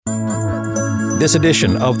This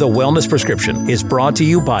edition of The Wellness Prescription is brought to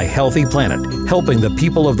you by Healthy Planet, helping the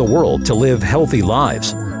people of the world to live healthy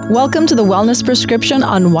lives. Welcome to The Wellness Prescription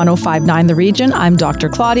on 105.9 The Region. I'm Dr.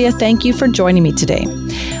 Claudia. Thank you for joining me today.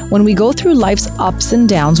 When we go through life's ups and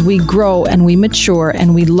downs, we grow and we mature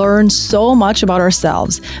and we learn so much about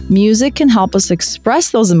ourselves. Music can help us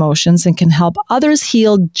express those emotions and can help others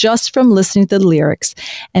heal just from listening to the lyrics.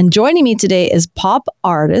 And joining me today is pop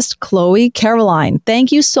artist Chloe Caroline.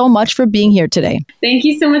 Thank you so much for being here today. Thank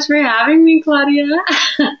you so much for having me, Claudia.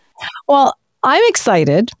 Well, I'm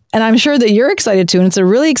excited, and I'm sure that you're excited too, and it's a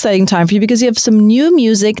really exciting time for you because you have some new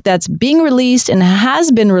music that's being released and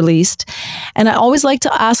has been released. And I always like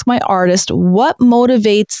to ask my artist what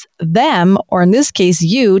motivates them, or in this case,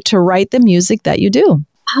 you, to write the music that you do.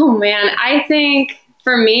 Oh man, I think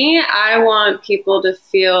for me, I want people to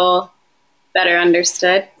feel better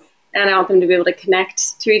understood, and I want them to be able to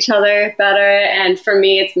connect to each other better. And for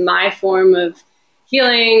me, it's my form of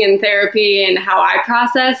healing and therapy and how I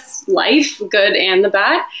process life, good and the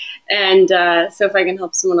bad. And so if I can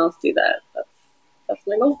help someone else do that, that's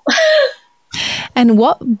my goal. And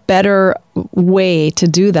what better way to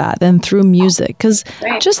do that than through music? Because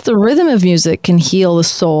just the rhythm of music can heal the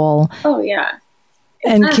soul. Oh, yeah.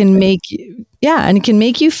 And can make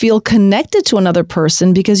you feel connected to another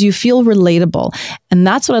person because you feel relatable. And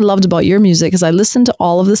that's what I loved about your music, is I listened to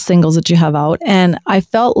all of the singles that you have out, and I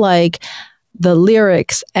felt like the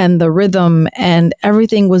lyrics and the rhythm and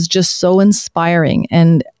everything was just so inspiring.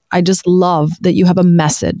 And I just love that you have a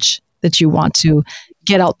message that you want to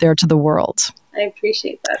get out there to the world. I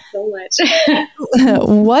appreciate that so much.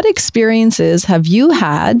 What experiences have you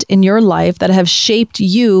had in your life that have shaped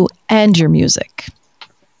you and your music?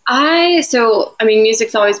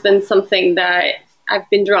 Music's always been something that I've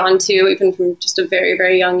been drawn to, even from just a very,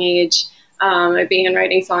 very young age. I began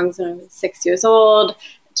writing songs when I was 6 years old.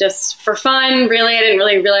 Just for fun, really. I didn't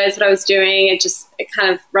really realize what I was doing. It kind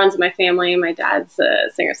of runs in my family. My dad's a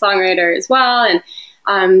singer-songwriter as well. And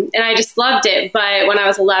I just loved it. But when I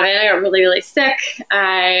was 11, I got really, really sick.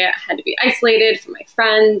 I had to be isolated from my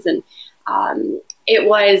friends. And it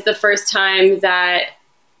was the first time that,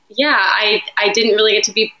 I didn't really get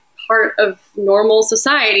to be part of normal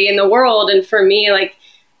society in the world. And for me,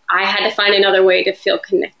 I had to find another way to feel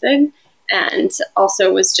connected. And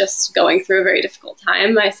also was just going through a very difficult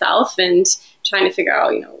time myself and trying to figure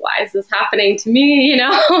out, why is this happening to me?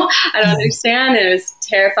 I don't understand. And it was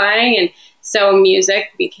terrifying. And so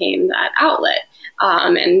music became that outlet.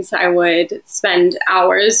 And I would spend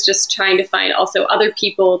hours just trying to find also other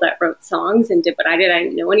people that wrote songs and did what I did. I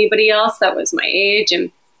didn't know anybody else that was my age. And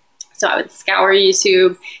so I would scour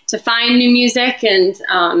YouTube to find new music and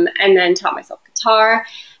then taught myself guitar.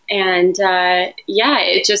 And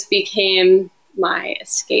it just became my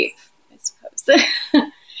escape, I suppose.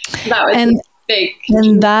 That was big.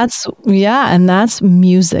 And that's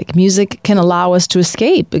music. Music can allow us to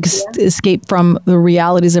escape from the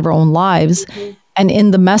realities of our own lives. Mm-hmm. And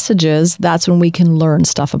in the messages, that's when we can learn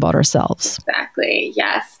stuff about ourselves. Exactly.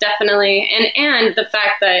 Yes, definitely. And the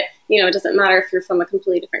fact that, it doesn't matter if you're from a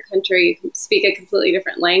completely different country, you can speak a completely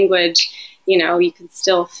different language, you can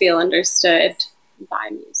still feel understood by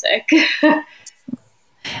music.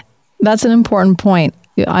 That's an important point.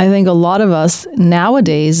 I think a lot of us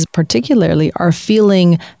nowadays, particularly, are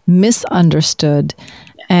feeling misunderstood.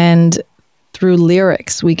 Yeah. And through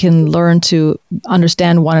lyrics, we can learn to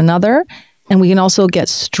understand one another, and we can also get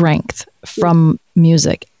strength from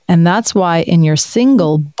music. And that's why in your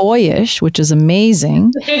single, Boyish, which is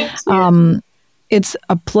amazing, it's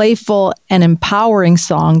a playful and empowering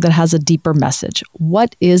song that has a deeper message.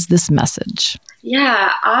 What is this message?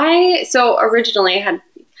 Yeah, so originally I had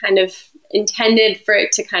kind of intended for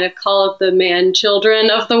it to kind of call it the man children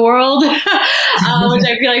of the world, which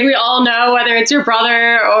I feel like we all know, whether it's your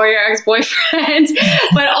brother or your ex-boyfriend,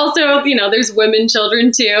 but also, there's women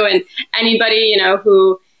children too. And anybody,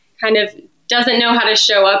 who kind of doesn't know how to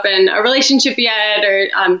show up in a relationship yet or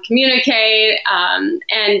communicate.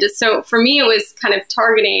 And so for me, it was kind of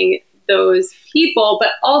targeting those people,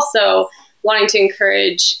 but also wanting to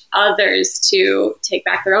encourage others to take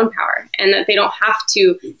back their own power and that they don't have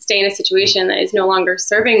to stay in a situation that is no longer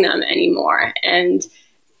serving them anymore. And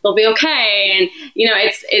they'll be okay. And,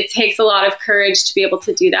 it takes a lot of courage to be able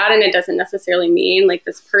to do that. And it doesn't necessarily mean like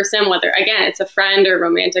this person, whether, again, it's a friend or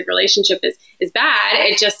romantic relationship is bad.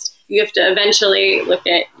 It just, you have to eventually look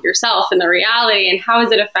at yourself and the reality and how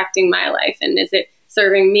is it affecting my life? And is it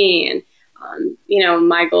serving me? And,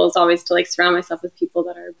 my goal is always to surround myself with people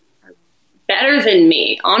that are better than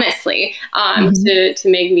me, honestly, to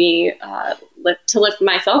make me lift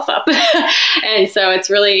myself up. And so it's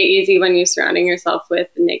really easy when you're surrounding yourself with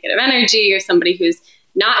negative energy or somebody who's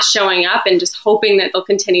not showing up and just hoping that they'll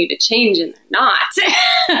continue to change, and they're not,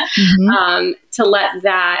 to let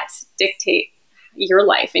that dictate your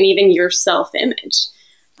life and even your self-image.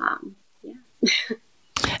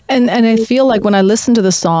 And I feel like when I listen to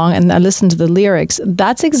the song and I listen to the lyrics,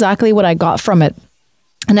 that's exactly what I got from it.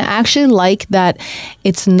 And I actually like that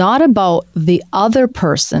it's not about the other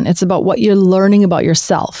person. It's about what you're learning about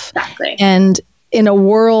yourself. Exactly. And in a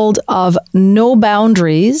world of no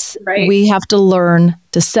boundaries, we have to learn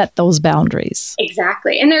to set those boundaries.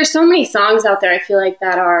 Exactly. And there's so many songs out there, I feel like,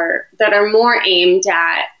 that are more aimed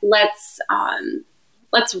at let's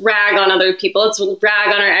rag on other people. Let's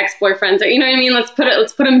rag on our ex-boyfriends, or, you know what I mean? Let's put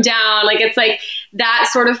them down. Like, it's like that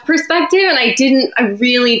sort of perspective. And I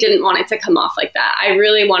really didn't want it to come off like that. I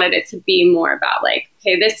really wanted it to be more about like,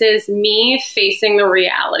 okay, this is me facing the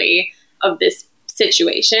reality of this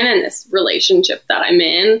situation and this relationship that I'm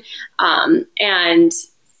in.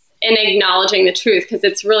 And acknowledging the truth, because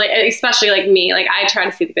it's really, especially like me, like I try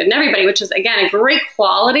to see the good in everybody, which is, again, a great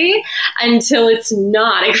quality until it's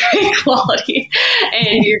not a great quality.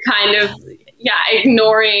 And you're kind of,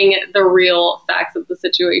 ignoring the real facts of the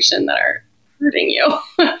situation that are hurting you.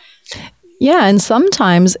 Yeah. And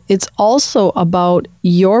sometimes it's also about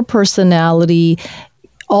your personality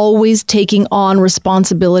always taking on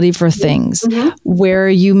responsibility for things, where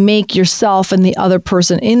you make yourself and the other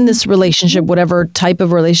person in this relationship, whatever type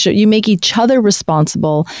of relationship, you make each other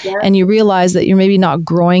responsible, and you realize that you're maybe not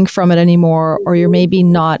growing from it anymore, or you're maybe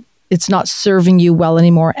not, it's not serving you well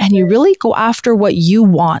anymore, and you really go after what you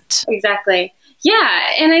want. Exactly.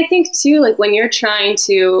 Yeah. And I think too, like when you're trying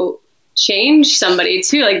to change somebody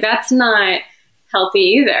too, like that's not healthy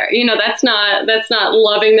either. You know, that's not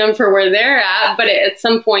loving them for where they're at, but at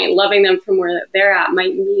some point loving them from where they're at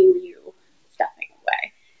might mean you stepping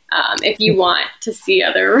away. If you want to see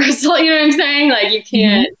other results, you know what I'm saying? Like you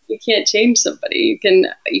can't change somebody. You can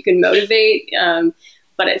motivate,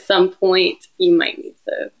 but at some point you might need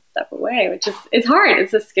to step away, which is, it's hard.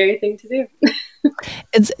 It's a scary thing to do.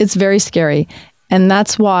 It's very scary. And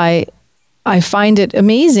that's why I find it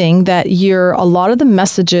amazing that a lot of the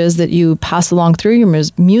messages that you pass along through your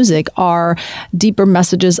music are deeper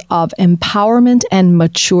messages of empowerment and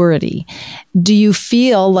maturity. Do you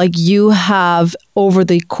feel like you have, over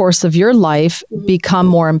the course of your life, become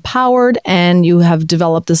more empowered, and you have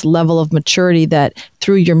developed this level of maturity that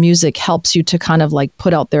through your music helps you to kind of like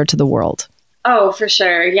put out there to the world? Oh, for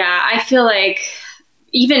sure. Yeah. I feel like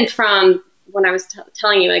even from when I was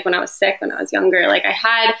telling you, like when I was sick, when I was younger, like I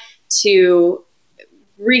had to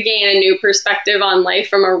regain a new perspective on life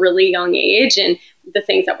from a really young age, and the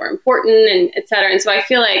things that were important, and et cetera. And so I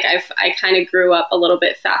feel like I kind of grew up a little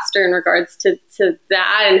bit faster in regards to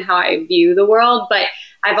that and how I view the world. But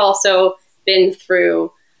I've also been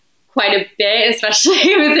through quite a bit,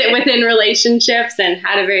 especially within relationships, and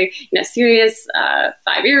had a very serious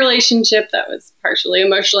 5-year relationship that was partially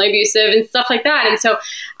emotionally abusive and stuff like that. And so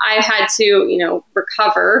I had to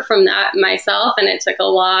recover from that myself, and it took a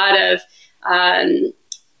lot of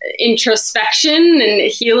introspection and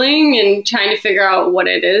healing and trying to figure out what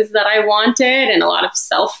it is that I wanted, and a lot of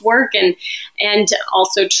self-work, and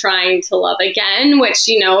also trying to love again, which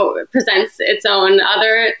presents its own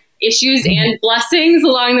other issues and blessings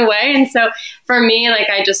along the way. And so for me,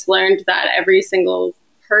 like, I just learned that every single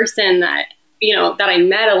person that, that I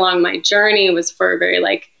met along my journey was for a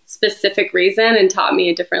very specific reason and taught me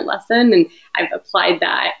a different lesson. And I've applied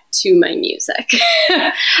that to my music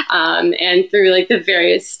and through the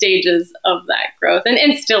various stages of that growth,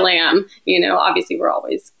 and still am, obviously we're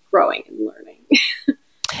always growing and learning.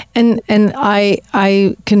 And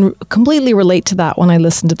I can completely relate to that when I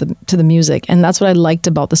listen to the music, and that's what I liked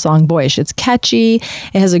about the song Boyish. It's catchy,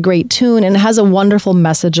 it has a great tune, and it has a wonderful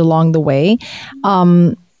message along the way.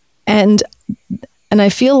 And I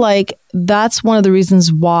feel like that's one of the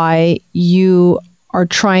reasons why you are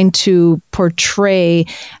trying to portray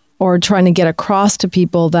or trying to get across to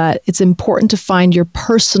people that it's important to find your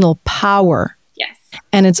personal power. Yes.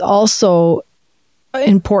 And it's also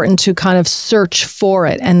important to kind of search for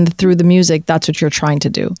it. And through the music, that's what you're trying to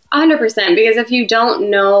do. 100%. Because if you don't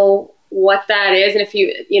know what that is, and if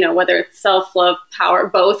you, whether it's self-love, power,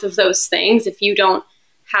 both of those things, if you don't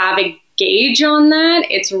have a gauge on that,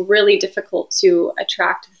 it's really difficult to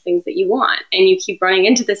attract the things that you want. And you keep running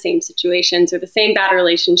into the same situations or the same bad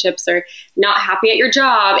relationships, or not happy at your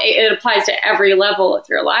job. It applies to every level of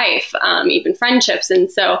your life, even friendships.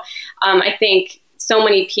 And so I think so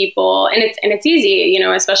many people, and it's easy,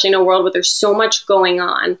 especially in a world where there's so much going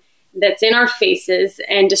on that's in our faces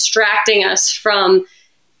and distracting us from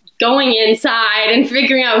going inside and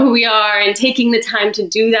figuring out who we are and taking the time to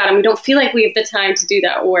do that. And we don't feel like we have the time to do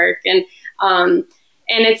that work. And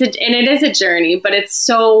it is a journey, but it's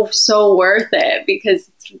so worth it, because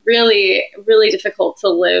it's really, really difficult to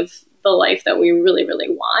live the life that we really, really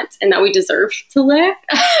want and that we deserve to live.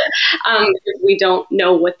 We don't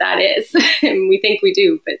know what that is. And we think we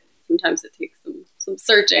do, but sometimes it takes some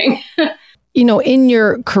searching. In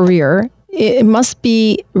your career, it must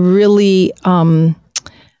be really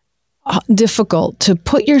difficult to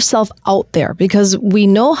put yourself out there, because we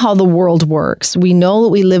know how the world works. We know that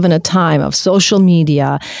we live in a time of social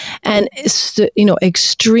media and,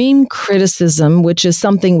 extreme criticism, which is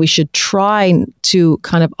something we should try to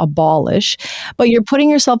kind of abolish. But you're putting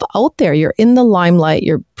yourself out there. You're in the limelight.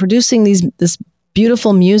 You're producing this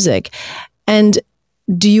beautiful music. And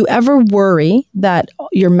do you ever worry that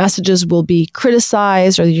your messages will be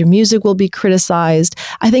criticized or your music will be criticized?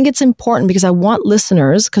 I think it's important, because I want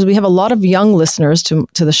listeners, because we have a lot of young listeners to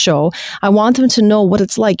the show, I want them to know what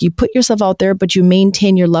it's like. You put yourself out there, but you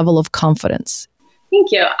maintain your level of confidence.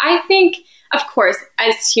 Thank you. I think, of course,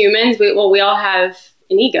 as humans, we all have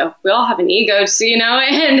an ego. We all have an ego,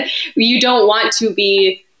 and you don't want to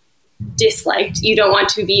be disliked. You don't want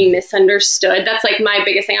to be misunderstood. That's like my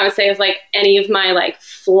biggest thing. I would say is like any of my like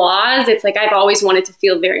flaws. It's like I've always wanted to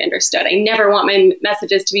feel very understood. I never want my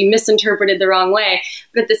messages to be misinterpreted the wrong way.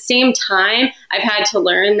 But at the same time, I've had to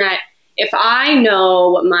learn that if I know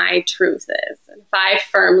what my truth is, and if I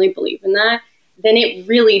firmly believe in that, then it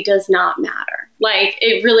really does not matter. Like,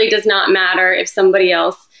 it really does not matter if somebody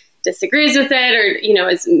else disagrees with it or,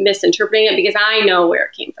 is misinterpreting it, because I know where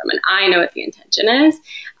it came from and I know what the intention is.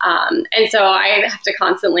 And so I have to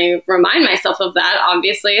constantly remind myself of that,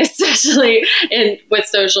 obviously, especially with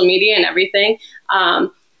social media and everything,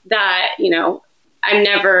 that, none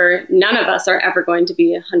of us are ever going to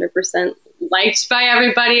be 100% liked by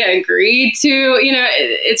everybody, agreed to,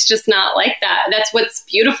 it's just not like that. That's what's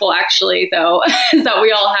beautiful, actually, though, is that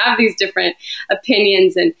we all have these different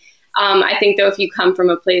opinions. And I think, though, if you come from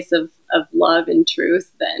a place of love and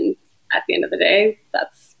truth, then at the end of the day,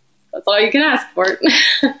 that's all you can ask for.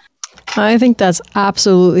 I think that's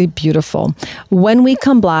absolutely beautiful. When we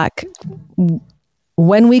come back,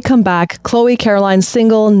 Chloe Caroline's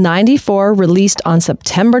single 94, released on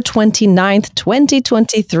September 29th,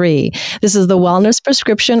 2023. This is the Wellness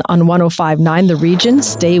Prescription on 105.9 The Region.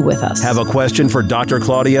 Stay with us. Have a question for Dr.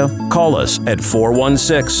 Claudia? Call us at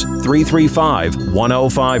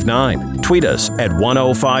 416-335-1059. Tweet us at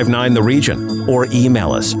 1059 The Region, or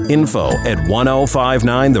email us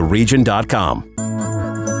info@1059theregion.com.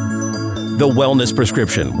 The Wellness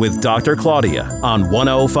Prescription with Dr. Claudia on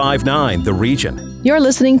 105.9 The Region. You're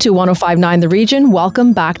listening to 105.9 The Region.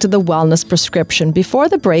 Welcome back to The Wellness Prescription. Before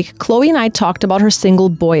the break, Chloe and I talked about her single,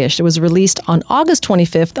 Boyish. It was released on August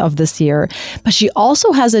 25th of this year, but she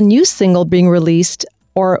also has a new single being released,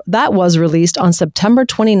 or that was released on September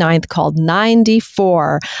 29th, called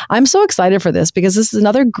 94. I'm so excited for this because this is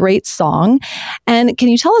another great song. And can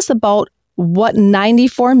you tell us about what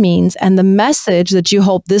 94 means and the message that you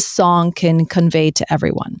hope this song can convey to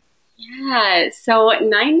everyone? Yeah, so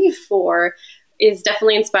 94 is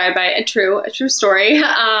definitely inspired by a true story.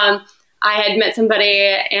 I had met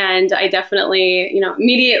somebody and I definitely,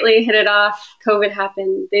 immediately hit it off. COVID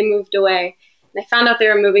happened. They moved away. And I found out they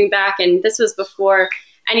were moving back. And this was before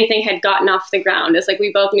anything had gotten off the ground. It's like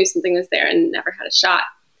we both knew something was there and never had a shot.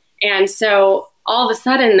 And so all of a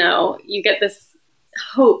sudden, though, you get this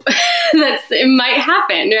hope that it might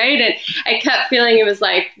happen, right? And I kept feeling it was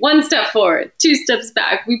like one step forward, two steps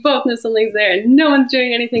back. We both know something's there and no one's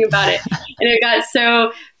doing anything about it. And it got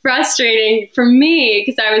so frustrating for me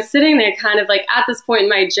because I was sitting there kind of like at this point in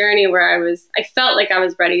my journey where I felt like I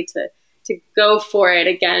was ready to go for it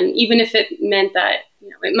again, even if it meant that,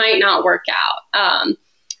 it might not work out.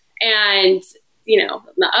 And on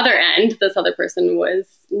the other end, this other person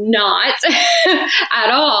was not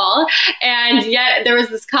at all. And yet there was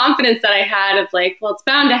this confidence that I had of like, well, it's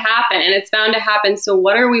bound to happen. It's bound to happen. So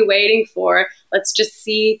what are we waiting for? Let's just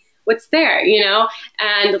see what's there,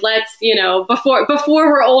 and let's, before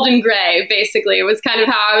we're old and gray, basically, it was kind of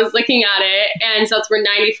how I was looking at it. And so that's where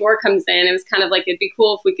 94 comes in. It was kind of like, it'd be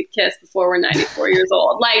cool if we could kiss before we're 94 years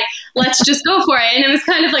old. Like, let's just go for it. And it was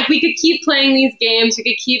kind of like, we could keep playing these games. We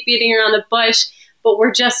could keep beating around the bush, but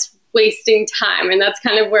we're just wasting time. And that's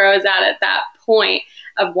kind of where I was at that point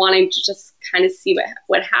of wanting to just kind of see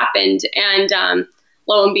what happened. And,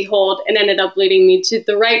 lo and behold, it ended up leading me to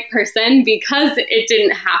the right person because it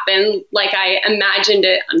didn't happen like I imagined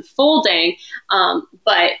it unfolding.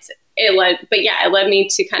 But it led me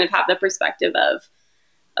to kind of have the perspective of,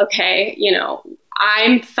 okay,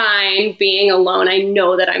 I'm fine being alone. I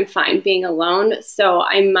know that I'm fine being alone. So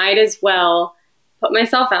I might as well put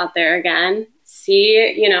myself out there again,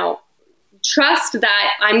 see, trust that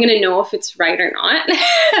I'm going to know if it's right or not. And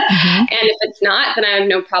if it's not, then I have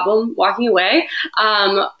no problem walking away.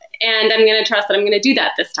 And I'm going to trust that I'm going to do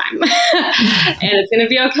that this time. And it's going to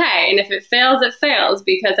be okay. And if it fails, it fails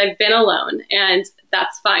because I've been alone. And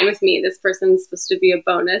that's fine with me. This person's supposed to be a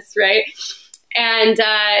bonus, right? And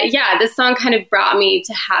this song kind of brought me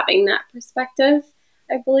to having that perspective,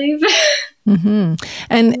 I believe.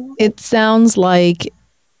 And it sounds like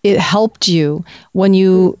it helped you when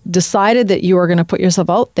you decided that you were going to put yourself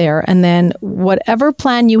out there, and then whatever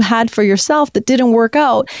plan you had for yourself that didn't work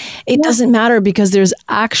out, it doesn't matter because there's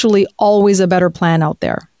actually always a better plan out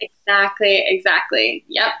there. Exactly.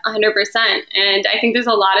 Yep, 100%. And I think there's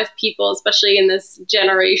a lot of people, especially in this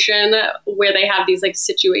generation, where they have these like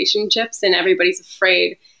situationships and everybody's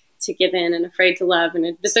afraid to give in and afraid to love and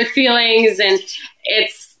admit their feelings. And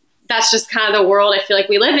that's just kind of the world I feel like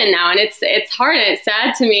we live in now. And it's hard and it's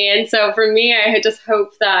sad to me. And so for me, I just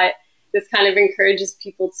hope that this kind of encourages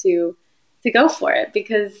people to go for it,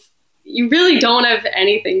 because you really don't have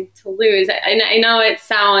anything to lose. I know it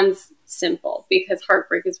sounds simple because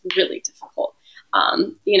heartbreak is really difficult.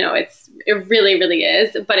 It really, really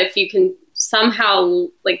is. But if you can somehow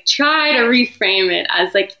like try to reframe it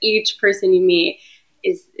as like each person you meet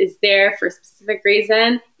is there for a specific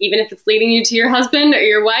reason, even if it's leading you to your husband or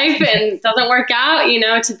your wife and it doesn't work out,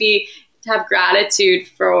 to have gratitude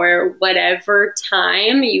for whatever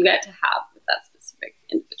time you get to have with that specific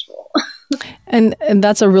individual. And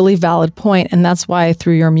that's a really valid point. And that's why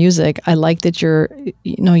through your music, I like that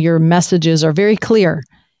your messages are very clear.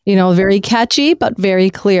 Very catchy, but very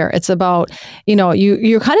clear. It's about,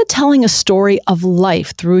 you're kind of telling a story of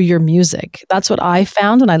life through your music. That's what I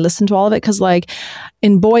found when I listened to all of it. Because like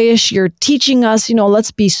in Boyish, you're teaching us,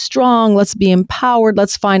 let's be strong, let's be empowered,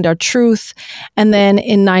 let's find our truth. And then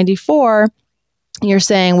in 94, you're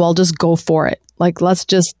saying, well, just go for it. Like, let's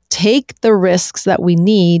just take the risks that we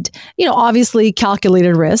need, obviously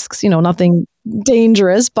calculated risks, nothing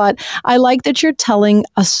dangerous, but I like that you're telling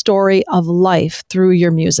a story of life through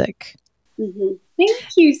your music. Thank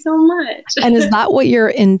you so much. And is that what you're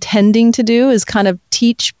intending to do, is kind of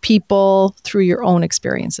teach people through your own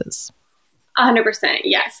experiences? 100%.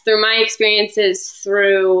 Yes. Through my experiences,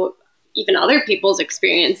 through even other people's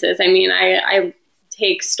experiences. I mean, I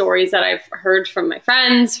take stories that I've heard from my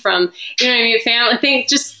friends, from, family, I think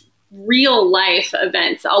just real life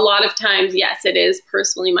events. A lot of times, yes, it is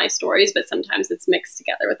personally my stories, but sometimes it's mixed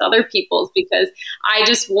together with other people's, because I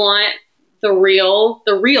just want the real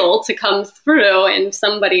to come through and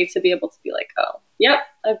somebody to be able to be like, oh, yep,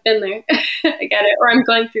 I've been there. I get it. Or I'm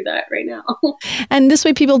going through that right now. And this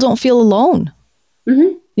way people don't feel alone.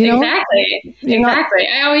 Exactly. Exactly.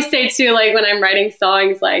 I always say too, like when I'm writing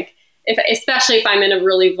songs, like especially if I'm in a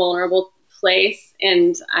really vulnerable place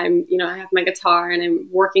and I'm, I have my guitar and I'm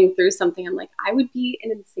working through something, I'm like, I would be an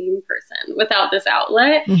insane person without this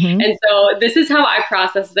outlet. And so this is how I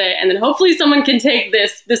process it. And then hopefully someone can take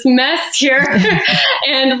this mess here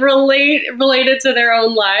and relate it to their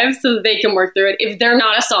own lives so that they can work through it if they're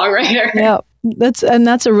not a songwriter. Yeah. That's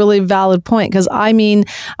a really valid point, because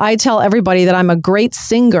I tell everybody that I'm a great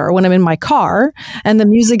singer when I'm in my car and the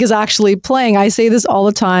music is actually playing. I say this all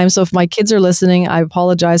the time. So if my kids are listening, I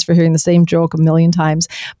apologize for hearing the same joke a million times.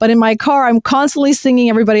 But in my car, I'm constantly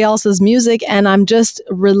singing everybody else's music and I'm just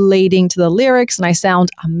relating to the lyrics and I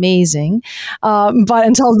sound amazing. But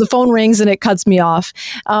until the phone rings and it cuts me off.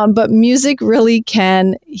 But music really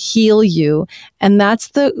can heal you. And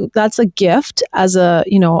that's a gift as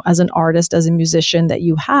an artist, as a musician, that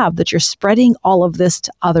you have, that you're spreading all of this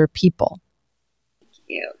to other people.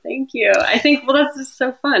 Thank you. I think, that's just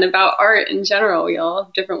so fun about art in general. We all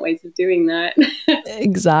have different ways of doing that.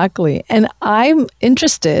 Exactly. And I'm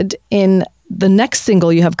interested in the next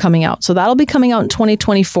single you have coming out. So that'll be coming out in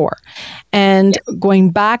 2024. And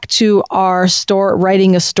going back to our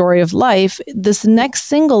writing a story of life, this next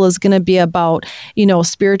single is going to be about,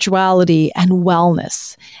 spirituality and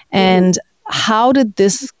wellness. And how did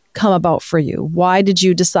this come about for you? Why did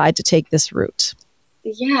you decide to take this route?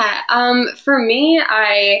 Yeah. For me,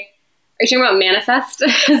 are you talking about Manifest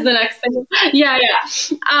as the next thing? Yeah.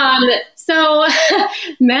 So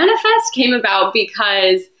Manifest came about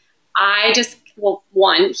because I just,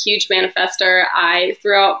 one, huge manifester.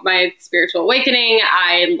 Throughout my spiritual awakening,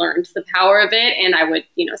 I learned the power of it, and I would,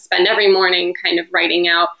 spend every morning kind of writing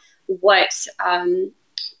out what I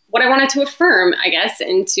wanted to affirm, I guess,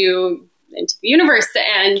 into the universe.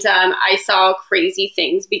 And I saw crazy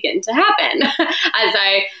things begin to happen as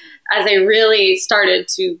I as I really started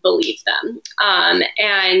to believe them.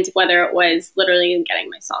 And whether it was literally getting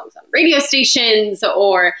my songs on radio stations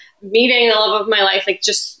or meeting the love of my life, like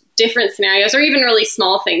just different scenarios, or even really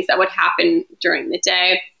small things that would happen during the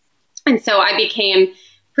day. And so I became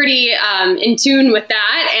pretty in tune with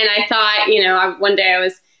that. And I thought, one day I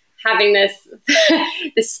was having this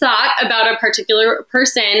this thought about a particular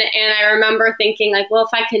person, and I remember thinking like, well,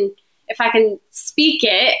 if I can speak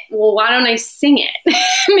it, well, why don't I sing it?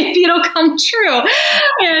 Maybe it'll come true.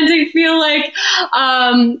 And I feel like,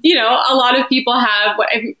 a lot of people have,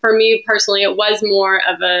 for me personally, it was more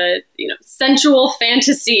of a, sensual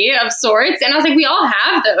fantasy of sorts. And I was like, we all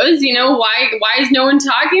have those, why is no one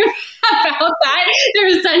talking about that?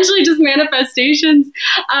 They're essentially just manifestations.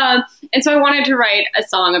 And so I wanted to write a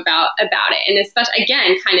song about it. And especially,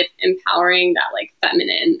 again, kind of empowering that like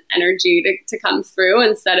feminine energy to come through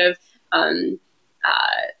instead of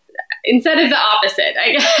the opposite,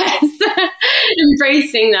 I guess.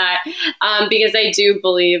 Embracing that, because I do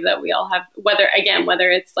believe that we all have, whether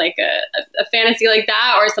it's like a fantasy like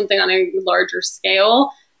that or something on a larger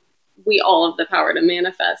scale, we all have the power to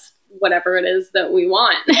manifest whatever it is that we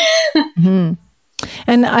want. Mm-hmm.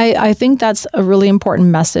 And I think that's a really important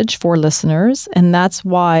message for listeners. And that's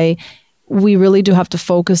why we really do have to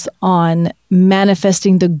focus on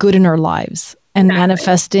manifesting the good in our lives. And exactly.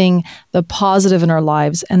 Manifesting the positive in our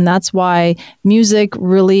lives. And that's why music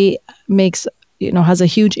really makes, has a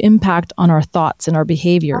huge impact on our thoughts and our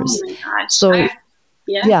behaviors. Oh my gosh. So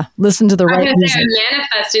listen to the right music. I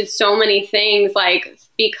manifested so many things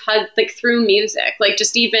because through music,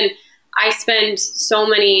 just even I spend so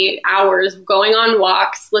many hours going on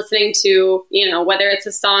walks, listening to, whether it's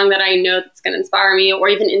a song that I know that's going to inspire me or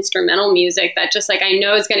even instrumental music that just I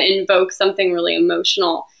know is going to invoke something really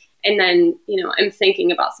emotional. And then, I'm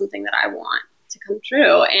thinking about something that I want to come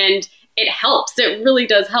true. And it helps. It really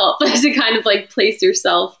does help to kind of place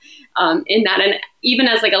yourself in that. And even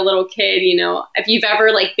as a little kid, if you've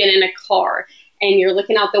ever been in a car and you're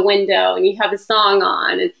looking out the window and you have a song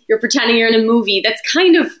on and you're pretending you're in a movie, that's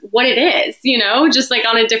kind of what it is, just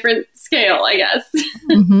on a different scale, I guess.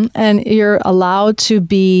 Mm-hmm. And you're allowed to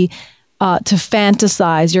be, to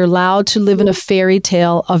fantasize. You're allowed to live in a fairy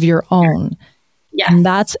tale of your own. Yes. And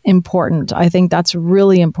that's important. I think that's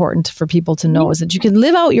really important for people to know, is that you can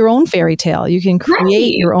live out your own fairy tale. You can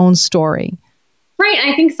create your own story. Right.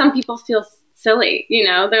 And I think some people feel silly,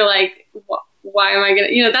 they're like, why am I going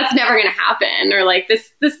to, that's never going to happen. Or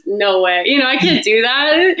this, no way, I can't do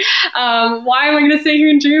that. Why am I going to sit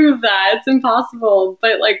here and dream of that? It's impossible.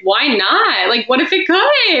 But why not? What if it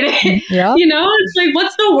could? Yeah. It's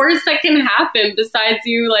what's the worst that can happen besides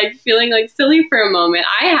you feeling silly for a moment?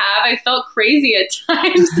 I felt crazy at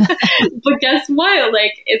times, but guess what?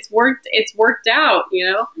 It's worked out,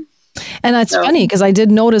 And that's funny because I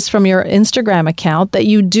did notice from your Instagram account that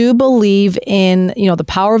you do believe in, the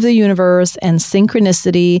power of the universe and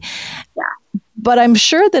synchronicity. Yeah. But I'm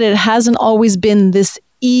sure that it hasn't always been this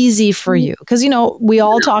easy for you because, we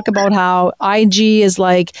all talk about how IG is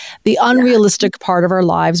the unrealistic part of our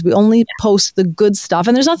lives. We only post the good stuff,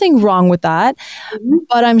 and there's nothing wrong with that. Mm-hmm.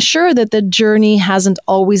 But I'm sure that the journey hasn't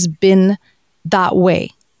always been that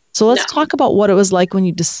way. So let's talk about what it was like when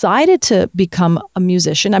you decided to become a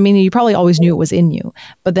musician. I mean, you probably always knew it was in you,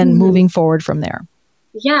 but then moving forward from there.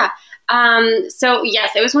 Yeah. So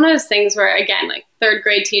yes, it was one of those things where, again, third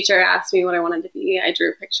grade teacher asked me what I wanted to be. I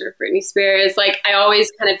drew a picture of Britney Spears. I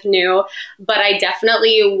always kind of knew, but I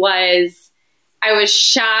definitely was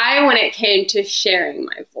shy when it came to sharing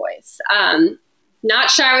my voice. Not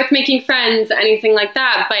shy with making friends, anything like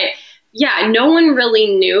that, but yeah, no one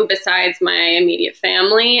really knew besides my immediate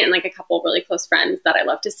family and a couple of really close friends that I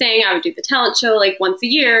loved to sing. I would do the talent show once a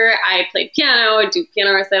year. I played piano, I'd do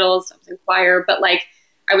piano recitals, I was in choir, but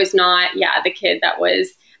I was not, the kid that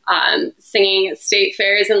was singing at state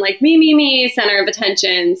fairs and me, center of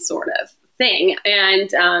attention sort of thing. And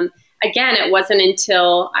again, it wasn't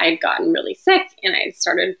until I had gotten really sick and I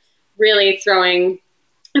started really throwing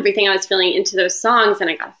everything I was feeling into those songs, and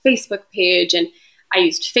I got a Facebook page, and I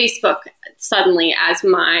used Facebook suddenly as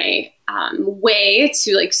my way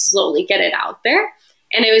to slowly get it out there.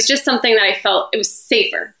 And it was just something that I felt it was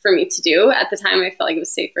safer for me to do. At the time, I felt like it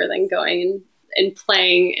was safer than going and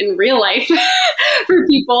playing in real life for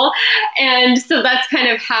people. And so that's kind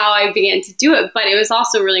of how I began to do it. But it was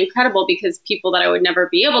also really incredible because people that I would never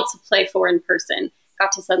be able to play for in person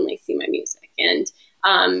got to suddenly see my music and,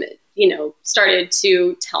 started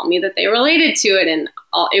to tell me that they related to it. And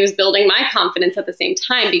it was building my confidence at the same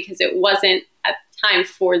time because it wasn't at the time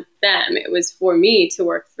for them. It was for me to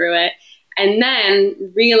work through it. And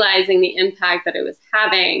then realizing the impact that it was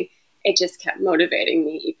having, it just kept motivating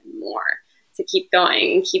me even more, to keep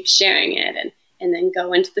going and keep sharing it, and then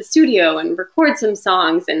go into the studio and record some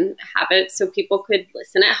songs and have it so people could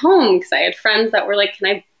listen at home. Because I had friends that were like,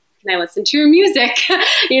 can I listen to your music?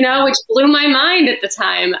 Which blew my mind at the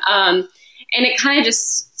time. And it kind of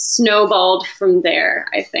just snowballed from there,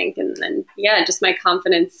 I think. And then, just my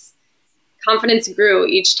confidence grew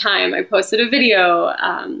each time I posted a video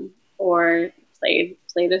or played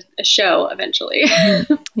a show eventually.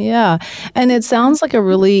 Yeah. And it sounds like a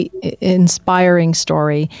really inspiring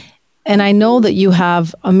story. And I know that you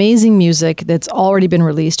have amazing music that's already been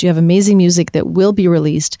released. You have amazing music that will be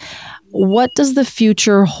released. What does the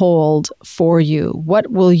future hold for you?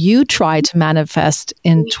 What will you try to manifest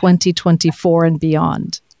in 2024 and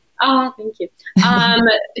beyond? Oh, thank you.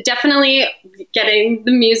 Definitely getting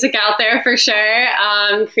the music out there for sure.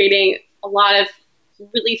 Creating a lot of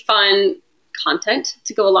really fun content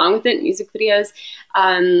to go along with it, music videos.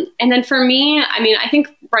 And then for me, I think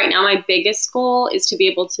right now my biggest goal is to be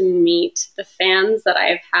able to meet the fans that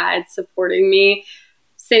I've had supporting me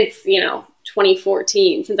since,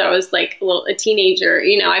 2014, since I was like a teenager.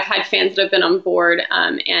 I've had fans that have been on board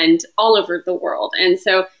and all over the world. And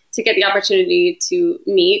so to get the opportunity to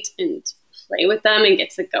meet and play with them and get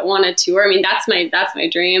to go on a tour. That's my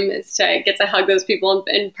dream, is to get to hug those people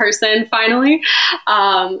in person finally,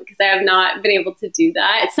 because I have not been able to do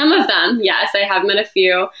that. Some of them, yes, I have met a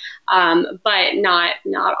few, but not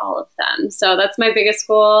all of them. So that's my biggest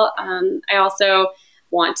goal. I also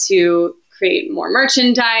want to create more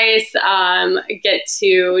merchandise, get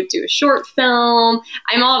to do a short film.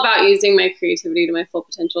 I'm all about using my creativity to my full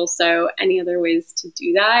potential. So any other ways to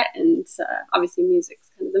do that, and obviously music's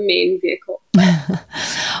kind of the main vehicle.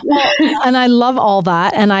 Well, and I love all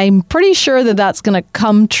that. And I'm pretty sure that that's going to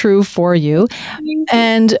come true for you.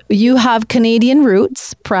 And you have Canadian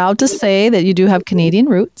roots. Proud to say that you do have Canadian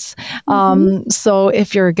roots. So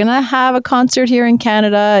if you're going to have a concert here in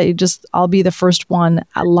Canada, I'll be the first one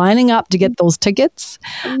lining up to get those tickets.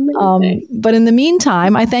 But in the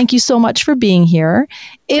meantime, I thank you so much for being here.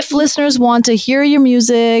 If listeners want to hear your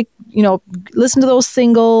music, listen to those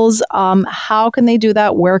singles, how can they do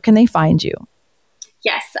that? Where can they find you?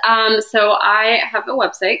 Yes. So I have a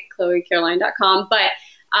website, chloecaroline.com, but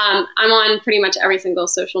I'm on pretty much every single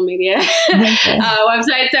social media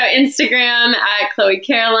website. So Instagram at Chloe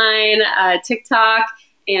Caroline, TikTok,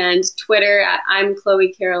 and Twitter at I'm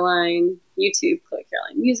Chloe Caroline, YouTube, Chloe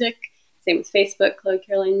Caroline Music. Same with Facebook, Chloe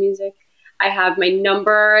Caroline Music. I have my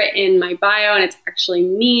number in my bio, and it's actually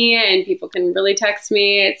me, and people can really text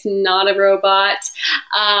me. It's not a robot.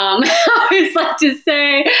 I always like to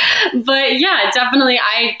say, but yeah, definitely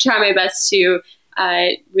I try my best to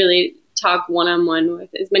really talk one-on-one with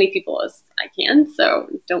as many people as I can. So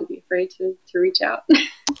don't be afraid to reach out.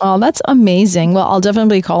 Oh, that's amazing. Well, I'll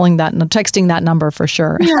definitely be calling that and texting that number for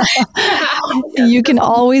sure. You can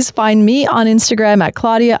always find me on Instagram at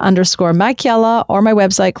Claudia_Macchiella or my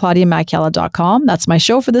website, ClaudiaMacchiella.com. That's my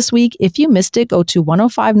show for this week. If you missed it, go to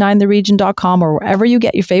 1059theregion.com or wherever you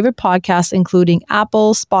get your favorite podcasts, including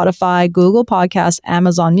Apple, Spotify, Google Podcasts,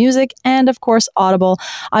 Amazon Music, and of course, Audible.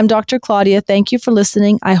 I'm Dr. Claudia. Thank you for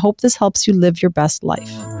listening. I hope this helps you live your best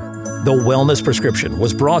life. The Wellness Prescription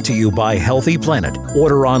was brought to you by Healthy Planet.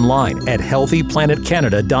 Order online at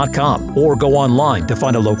healthyplanetcanada.com or go online to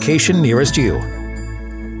find a location nearest you.